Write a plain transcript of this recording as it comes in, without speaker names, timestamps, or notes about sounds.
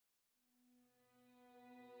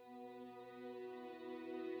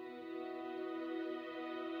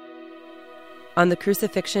on the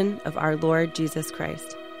crucifixion of our Lord Jesus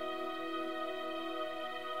Christ.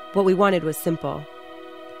 What we wanted was simple: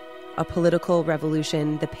 a political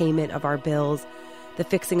revolution, the payment of our bills, the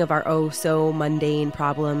fixing of our oh-so mundane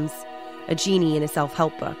problems, a genie in a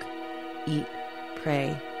self-help book. Eat,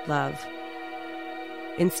 pray, love.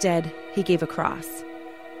 Instead, he gave a cross,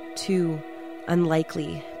 2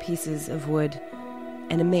 unlikely pieces of wood,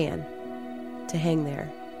 and a man to hang there.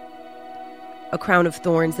 A crown of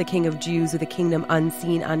thorns, the King of Jews with a kingdom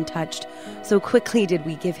unseen, untouched. So quickly did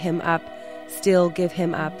we give him up, still give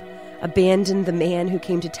him up, abandon the man who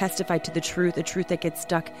came to testify to the truth, a truth that gets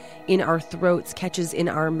stuck in our throats, catches in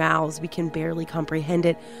our mouths. We can barely comprehend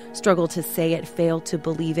it, struggle to say it, fail to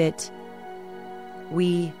believe it.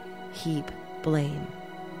 We heap blame.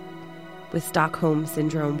 With Stockholm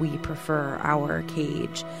syndrome, we prefer our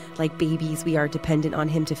cage. Like babies, we are dependent on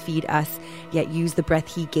him to feed us, yet use the breath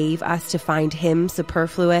he gave us to find him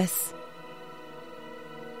superfluous.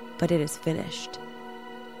 But it is finished.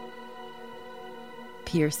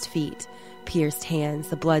 Pierced feet, pierced hands,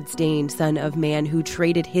 the blood-stained Son of Man who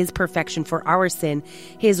traded his perfection for our sin,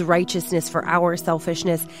 his righteousness for our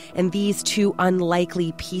selfishness, and these 2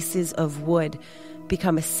 unlikely pieces of wood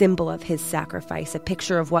become a symbol of his sacrifice, a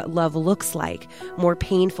picture of what love looks like, more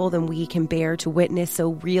painful than we can bear to witness,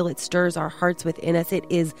 so real it stirs our hearts within us. It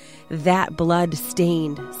is that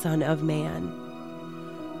blood-stained Son of Man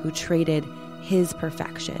who traded his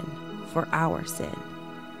perfection for our sin.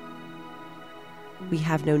 We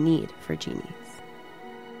have no need for genies.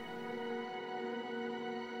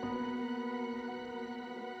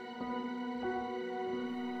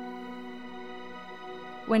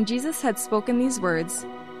 When Jesus had spoken these words,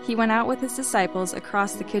 he went out with his disciples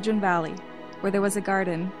across the Kidron Valley, where there was a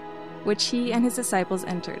garden, which he and his disciples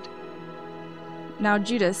entered. Now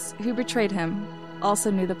Judas, who betrayed him,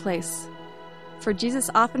 also knew the place, for Jesus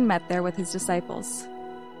often met there with his disciples.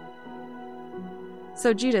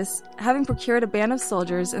 So Judas, having procured a band of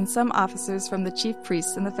soldiers and some officers from the chief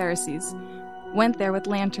priests and the Pharisees, went there with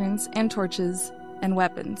lanterns and torches and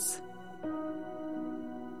weapons.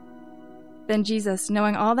 Then Jesus,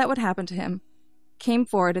 knowing all that would happen to him, came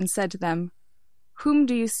forward and said to them, "Whom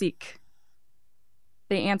do you seek?"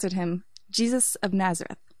 They answered him, "Jesus of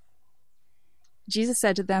Nazareth." Jesus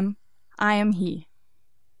said to them, "I am he."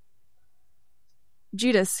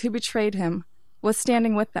 Judas, who betrayed him, was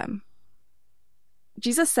standing with them.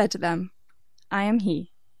 Jesus said to them, "I am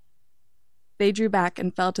he." They drew back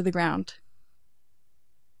and fell to the ground.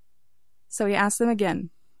 So he asked them again,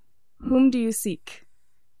 "Whom do you seek?"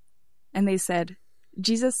 And they said,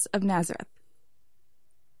 "Jesus of Nazareth."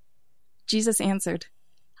 Jesus answered,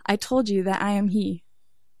 "I told you that I am he.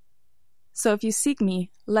 So if you seek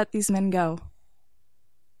me, let these men go."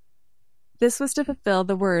 This was to fulfill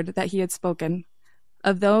the word that he had spoken,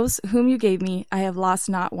 "Of those whom you gave me, I have lost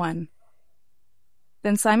not one."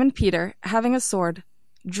 Then Simon Peter, having a sword,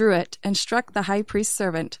 drew it and struck the high priest's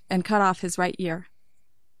servant and cut off his right ear.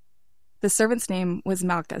 The servant's name was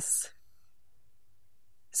Malchus.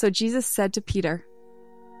 So Jesus said to Peter,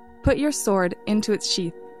 "Put your sword into its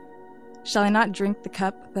sheath. Shall I not drink the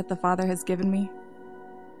cup that the Father has given me?"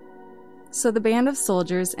 So the band of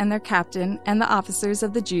soldiers and their captain and the officers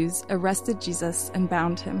of the Jews arrested Jesus and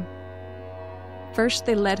bound him. First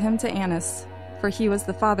they led him to Annas, for he was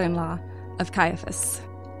the father-in-law of Caiaphas,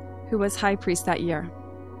 who was high priest that year.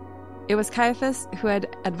 It was Caiaphas who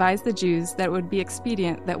had advised the Jews that it would be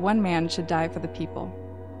expedient that one man should die for the people.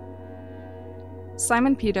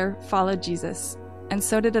 Simon Peter followed Jesus, and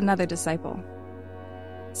so did another disciple.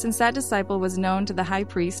 Since that disciple was known to the high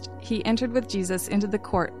priest, he entered with Jesus into the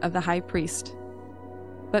court of the high priest.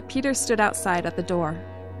 But Peter stood outside at the door.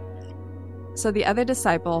 So the other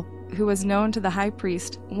disciple, who was known to the high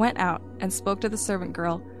priest, went out and spoke to the servant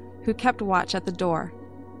girl who kept watch at the door,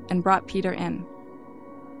 and brought Peter in.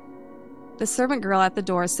 The servant girl at the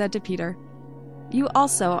door said to Peter, "You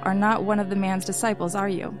also are not one of the man's disciples, are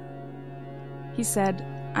you?" He said,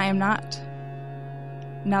 "I am not."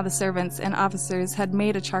 Now the servants and officers had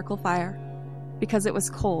made a charcoal fire, because it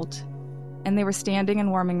was cold, and they were standing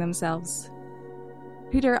and warming themselves.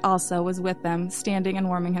 Peter also was with them, standing and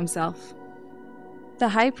warming himself. The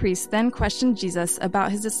high priest then questioned Jesus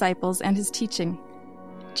about his disciples and his teaching.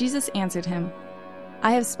 Jesus answered him,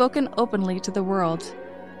 "I have spoken openly to the world.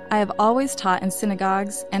 I have always taught in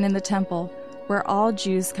synagogues and in the temple, where all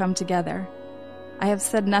Jews come together. I have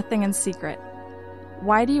said nothing in secret.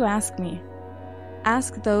 Why do you ask me?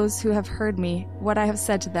 Ask those who have heard me what I have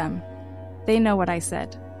said to them. They know what I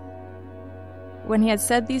said." When he had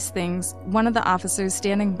said these things, one of the officers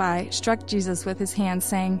standing by struck Jesus with his hand,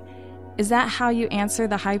 saying, "Is that how you answer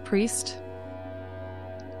the high priest?"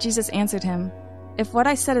 Jesus answered him, If what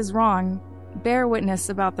I said is wrong, bear witness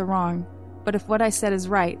about the wrong. But if what I said is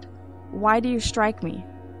right, why do you strike me?"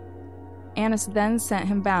 Annas then sent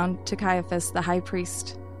him bound to Caiaphas the high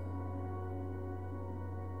priest.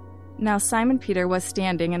 Now Simon Peter was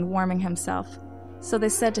standing and warming himself. So they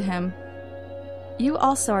said to him, "You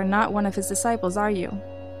also are not one of his disciples, are you?"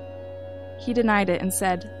 He denied it and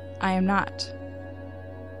said, "I am not."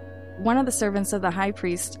 One of the servants of the high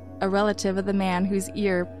priest, a relative of the man whose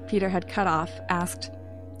ear Peter had cut off, asked,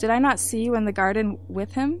 "Did I not see you in the garden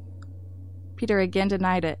with him?" Peter again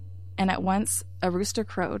denied it, and at once a rooster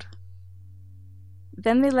crowed.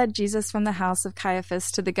 Then they led Jesus from the house of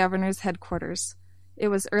Caiaphas to the governor's headquarters. It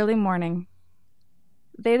was early morning.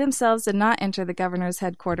 They themselves did not enter the governor's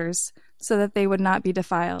headquarters, so that they would not be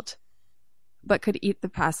defiled, but could eat the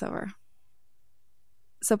Passover.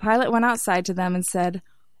 So Pilate went outside to them and said,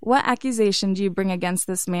 "What accusation do you bring against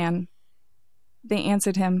this man?" They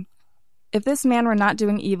answered him, "If this man were not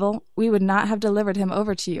doing evil, we would not have delivered him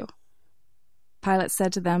over to you." Pilate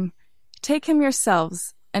said to them, "Take him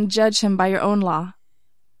yourselves and judge him by your own law."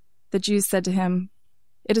 The Jews said to him,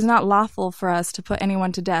 "It is not lawful for us to put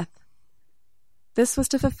anyone to death." This was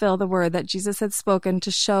to fulfill the word that Jesus had spoken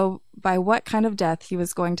to show by what kind of death he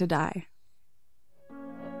was going to die.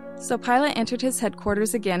 So Pilate entered his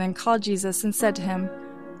headquarters again and called Jesus and said to him,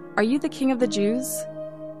 "Are you the king of the Jews?"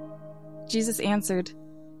 Jesus answered,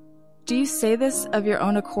 "Do you say this of your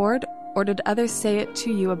own accord, or did others say it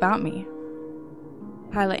to you about me?"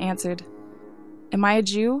 Pilate answered, "Am I a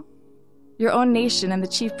Jew? Your own nation and the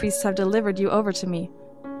chief priests have delivered you over to me.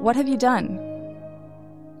 What have you done?"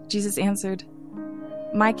 Jesus answered,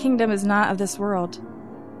 "My kingdom is not of this world.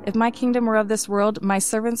 If my kingdom were of this world, my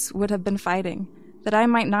servants would have been fighting, that I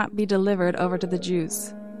might not be delivered over to the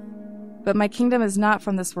Jews. But my kingdom is not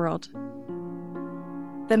from this world."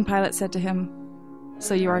 Then Pilate said to him,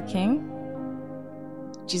 "So you are a king?"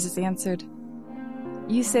 Jesus answered,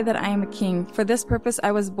 "You say that I am a king. For this purpose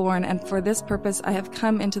I was born, and for this purpose I have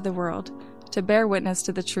come into the world, to bear witness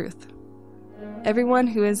to the truth. Everyone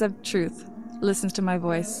who is of truth listens to my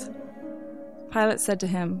voice." Pilate said to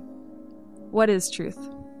him, "What is truth?"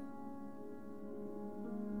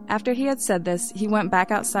 After he had said this, he went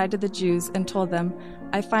back outside to the Jews and told them,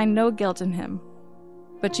 "I find no guilt in him.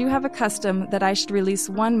 But you have a custom that I should release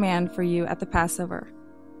one man for you at the Passover.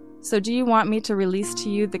 So do you want me to release to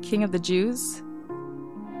you the king of the Jews?"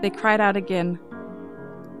 They cried out again,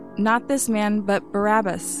 "Not this man, but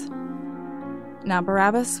Barabbas." Now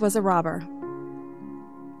Barabbas was a robber.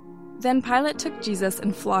 Then Pilate took Jesus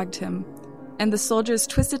and flogged him, and the soldiers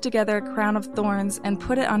twisted together a crown of thorns and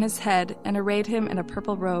put it on his head and arrayed him in a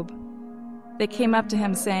purple robe. They came up to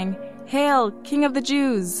him, saying, "Hail, King of the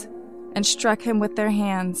Jews!" and struck him with their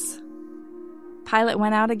hands. Pilate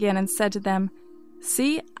went out again and said to them,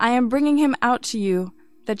 "See, I am bringing him out to you,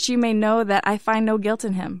 that you may know that I find no guilt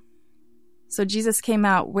in him." So Jesus came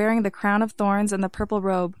out, wearing the crown of thorns and the purple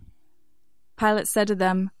robe. Pilate said to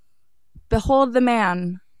them, "Behold the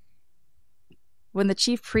man!" When the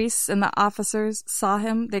chief priests and the officers saw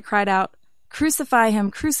him, they cried out, "Crucify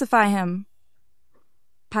him! Crucify him!"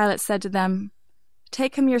 Pilate said to them,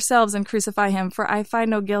 "Take him yourselves and crucify him, for I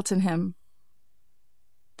find no guilt in him."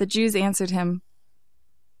 The Jews answered him,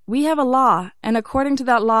 "We have a law, and according to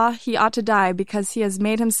that law he ought to die, because he has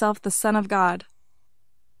made himself the Son of God."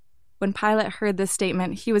 When Pilate heard this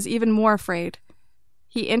statement, he was even more afraid.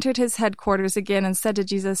 He entered his headquarters again and said to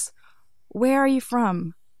Jesus, "Where are you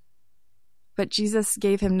from?" But Jesus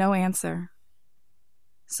gave him no answer.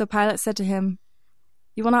 So Pilate said to him,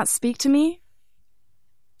 "You will not speak to me?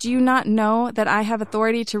 Do you not know that I have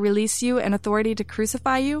authority to release you and authority to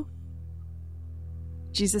crucify you?"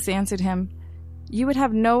 Jesus answered him, "You would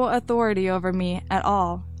have no authority over me at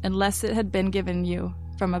all unless it had been given you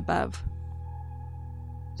from above.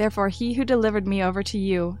 Therefore he who delivered me over to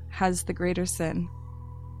you has the greater sin."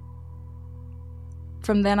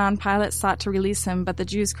 From then on, Pilate sought to release him, but the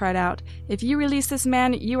Jews cried out, "If you release this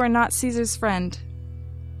man, you are not Caesar's friend.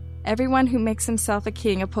 Everyone who makes himself a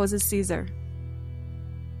king opposes Caesar."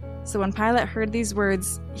 So when Pilate heard these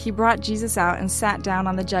words, he brought Jesus out and sat down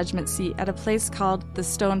on the judgment seat at a place called the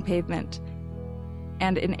Stone Pavement,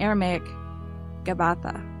 and in Aramaic,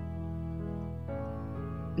 Gabbatha.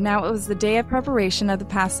 Now it was the day of preparation of the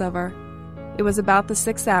Passover. It was about the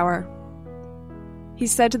 6th hour. He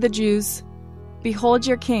said to the Jews, "Behold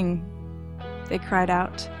your king." They cried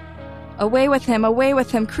out, away with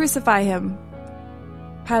him, crucify him."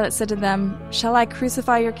 Pilate said to them, "Shall I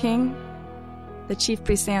crucify your king?" The chief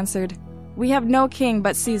priests answered, "We have no king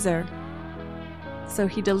but Caesar." So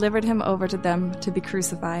he delivered him over to them to be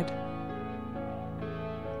crucified.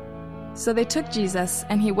 So they took Jesus,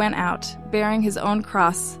 and he went out, bearing his own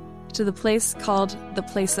cross, to the place called the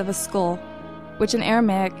Place of a Skull, which in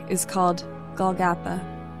Aramaic is called Golgotha.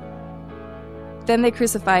 Then they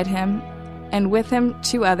crucified him, and with him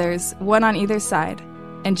 2 others, one on either side,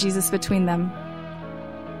 and Jesus between them.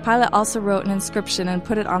 Pilate also wrote an inscription and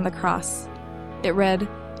put it on the cross. It read,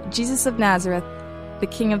 "Jesus of Nazareth, the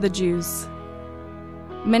King of the Jews."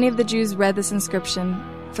 Many of the Jews read this inscription,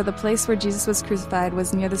 for the place where Jesus was crucified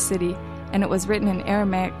was near the city, and it was written in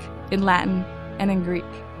Aramaic, in Latin, and in Greek.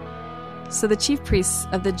 So the chief priests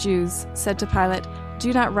of the Jews said to Pilate,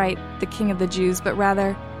 "Do not write the King of the Jews, but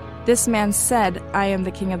rather, 'This man said, I am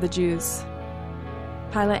the King of the Jews.'"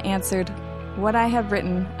 Pilate answered, "What I have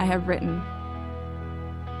written, I have written."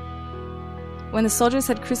 When the soldiers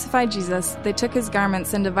had crucified Jesus, they took his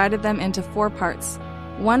garments and divided them into 4 parts,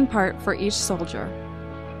 1 part for each soldier,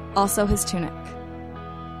 also his tunic.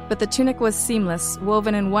 But the tunic was seamless,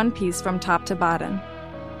 woven in one piece from top to bottom.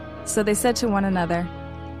 So they said to one another,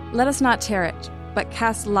 "Let us not tear it, but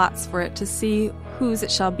cast lots for it to see whose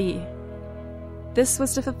it shall be." This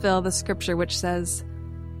was to fulfill the scripture which says,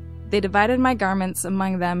 "They divided my garments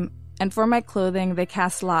among them, and for my clothing they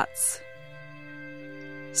cast lots."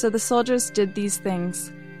 So the soldiers did these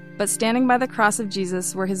things, but standing by the cross of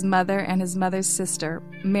Jesus were his mother and his mother's sister,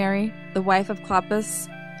 Mary, the wife of Clopas,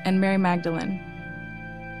 and Mary Magdalene.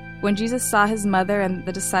 When Jesus saw his mother and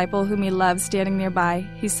the disciple whom he loved standing nearby,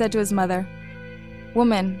 he said to his mother,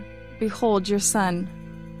 "Woman, behold your son."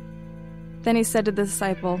 Then he said to the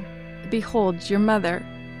disciple, "Behold your mother."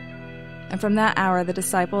 And from that hour the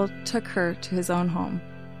disciple took her to his own home.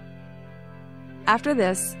 After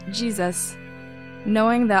this, Jesus,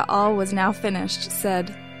 knowing that all was now finished,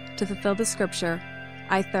 said, to fulfill the scripture,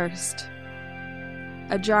 "I thirst."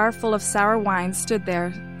 A jar full of sour wine stood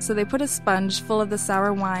there, so they put a sponge full of the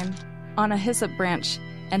sour wine on a hyssop branch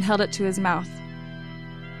and held it to his mouth.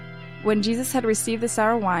 When Jesus had received the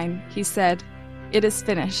sour wine, he said, "It is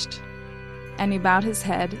finished." And he bowed his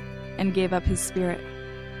head and gave up his spirit.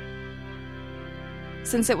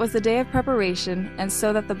 Since it was the day of preparation, and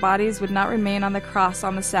so that the bodies would not remain on the cross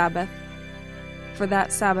on the Sabbath, for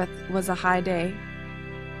that Sabbath was a high day,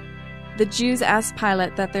 the Jews asked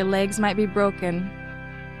Pilate that their legs might be broken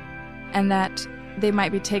and that they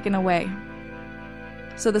might be taken away.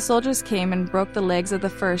 So the soldiers came and broke the legs of the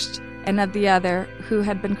first and of the other who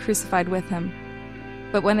had been crucified with him.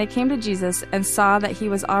 But when they came to Jesus and saw that he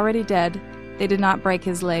was already dead, they did not break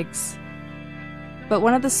his legs. But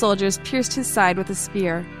one of the soldiers pierced his side with a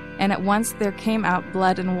spear, and at once there came out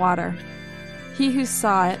blood and water. He who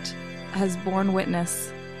saw it has borne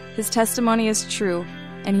witness. His testimony is true,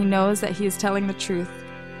 and he knows that he is telling the truth,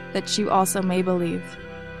 that you also may believe.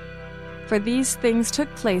 For these things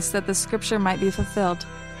took place that the scripture might be fulfilled.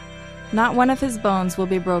 Not one of his bones will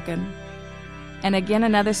be broken. And again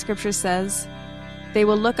another scripture says, "They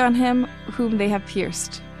will look on him whom they have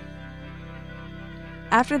pierced."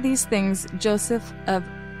 After these things, Joseph of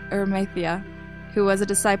Arimathea, who was a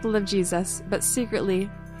disciple of Jesus, but secretly,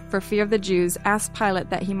 for fear of the Jews, asked Pilate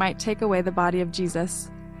that he might take away the body of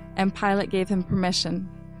Jesus, and Pilate gave him permission.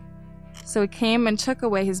 So he came and took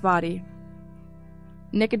away his body.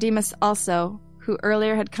 Nicodemus also, who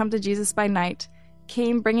earlier had come to Jesus by night,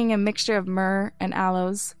 came bringing a mixture of myrrh and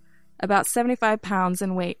aloes, about 75 pounds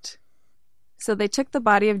in weight. So they took the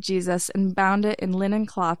body of Jesus and bound it in linen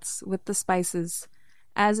cloths with the spices,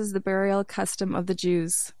 as is the burial custom of the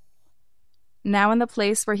Jews. Now in the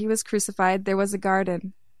place where he was crucified there was a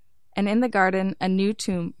garden, and in the garden a new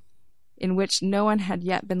tomb, in which no one had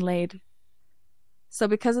yet been laid. So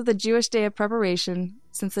because of the Jewish day of preparation,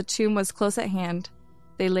 since the tomb was close at hand,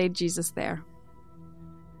 they laid Jesus there.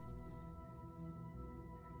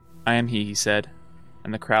 "I am he," said,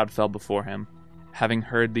 and the crowd fell before him, having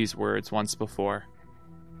heard these words once before.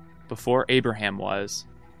 "Before Abraham was,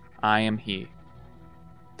 I am he."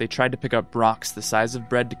 They tried to pick up rocks the size of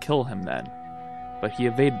bread to kill him then, but he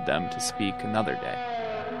evaded them to speak another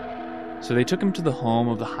day. So they took him to the home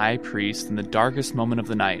of the high priest in the darkest moment of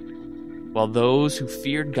the night. While those who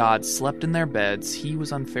feared God slept in their beds, he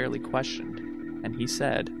was unfairly questioned, and he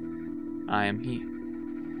said, "I am he."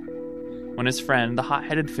 When his friend, the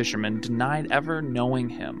hot-headed fisherman, denied ever knowing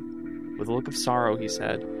him, with a look of sorrow he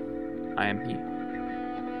said, "I am he."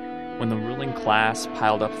 When the ruling class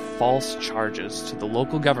piled up false charges to the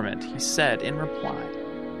local government, he said in reply,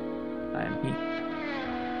 "I am he."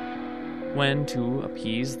 When, to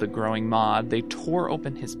appease the growing mob, they tore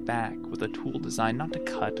open his back with a tool designed not to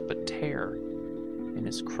cut but tear, in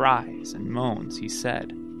his cries and moans he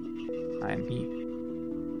said, "I am he."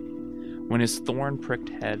 When his thorn-pricked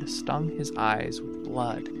head stung his eyes with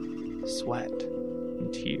blood, sweat,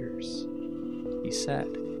 in tears. He said,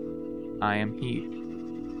 I am he.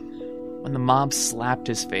 When the mob slapped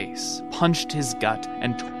his face, punched his gut,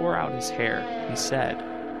 and tore out his hair, he said,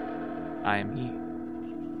 I am he.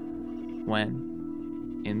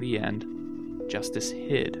 When, in the end, justice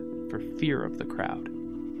hid for fear of the crowd,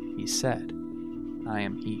 he said, I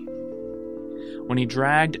am he. When he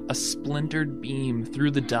dragged a splintered beam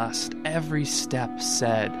through the dust, every step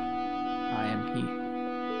said, I am he.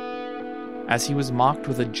 As he was mocked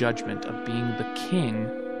with a judgment of being the king,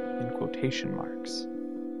 in quotation marks,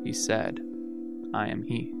 he said, I am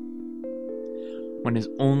he. When his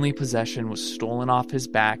only possession was stolen off his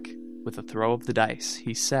back with a throw of the dice,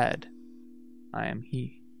 he said, I am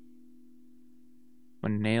he.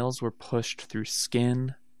 When nails were pushed through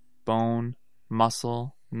skin, bone,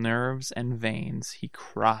 muscle, nerves, and veins, he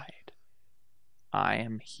cried, I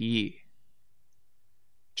am he.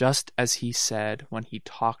 Just as he said when he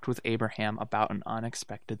talked with Abraham about an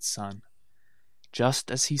unexpected son. Just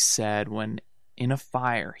as he said when in a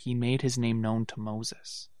fire he made his name known to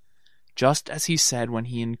Moses. Just as he said when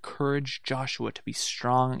he encouraged Joshua to be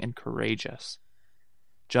strong and courageous.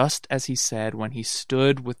 Just as he said when he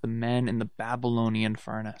stood with the men in the Babylonian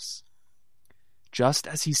furnace. Just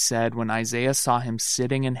as he said when Isaiah saw him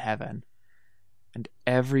sitting in heaven. And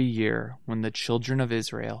every year when the children of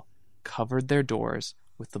Israel covered their doors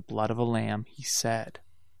with the blood of a lamb, he said,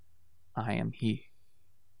 I am he.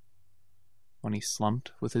 When he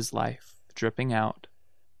slumped with his life dripping out,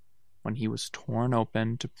 when he was torn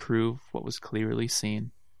open to prove what was clearly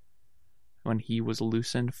seen, when he was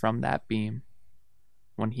loosened from that beam,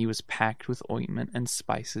 when he was packed with ointment and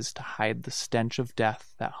spices to hide the stench of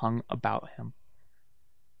death that hung about him,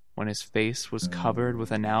 when his face was covered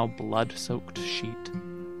with a now blood-soaked sheet,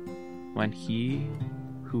 when he,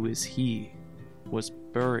 who is he, was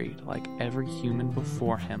buried like every human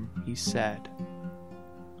before him, he said,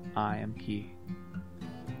 I am he.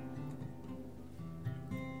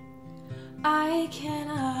 I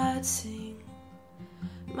cannot sing,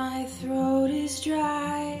 my throat is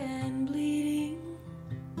dry and bleeding.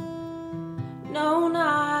 No,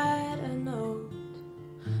 not a note,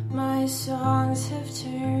 my songs have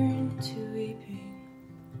turned to weeping.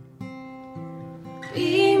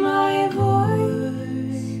 Be my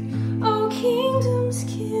voice, O kingdom's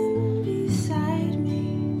kin beside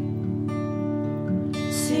me.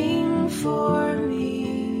 Sing for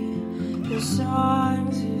me the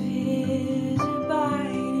songs of his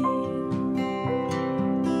abiding.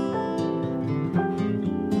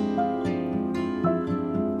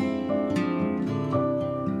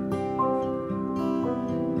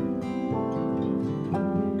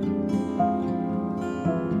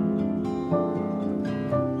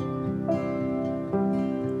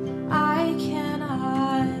 I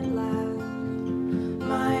cannot laugh,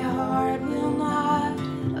 my heart will not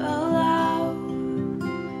allow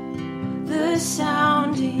the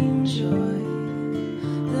sounding joy,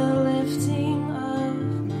 the lifting of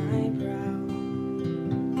my brow.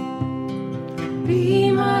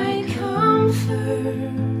 Be my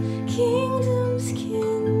comfort, kingdom's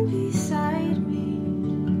kin beside me.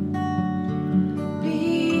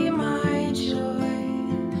 Be my joy,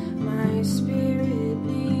 my spirit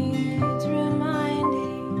needs reminding.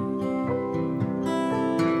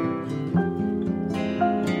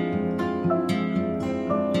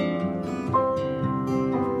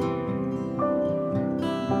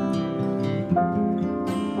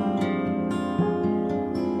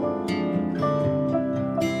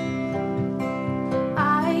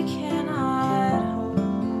 I cannot hold,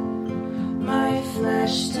 my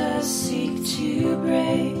flesh does seek to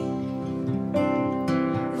break.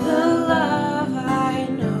 The love I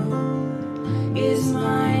know is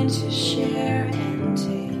mine to share and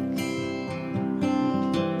take.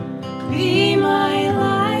 Be my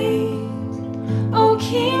light, O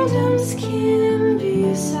kingdom's kin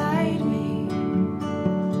beside me.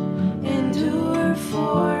 Endure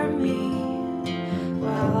for me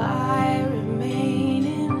while I remain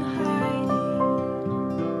in hiding.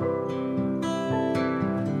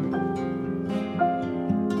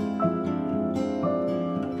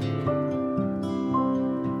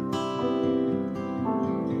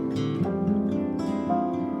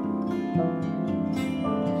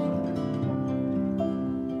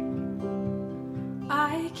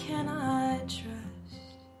 I cannot trust,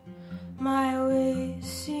 my ways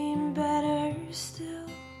seem better still.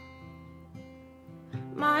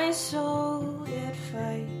 My soul yet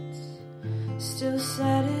fights, still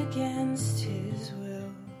set against his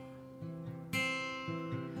will.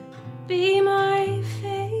 Be my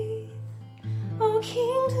faith, O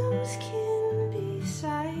kingdom's kin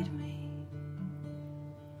beside me.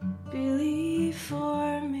 Believe for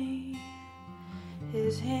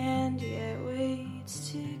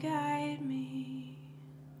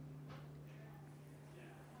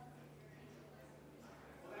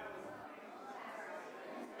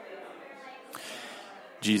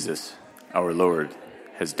Jesus, our Lord,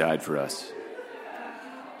 has died for us.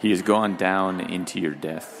 He has gone down into your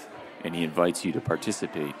death, and he invites you to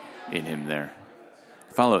participate in him there.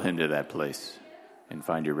 Follow him to that place and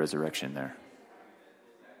find your resurrection there.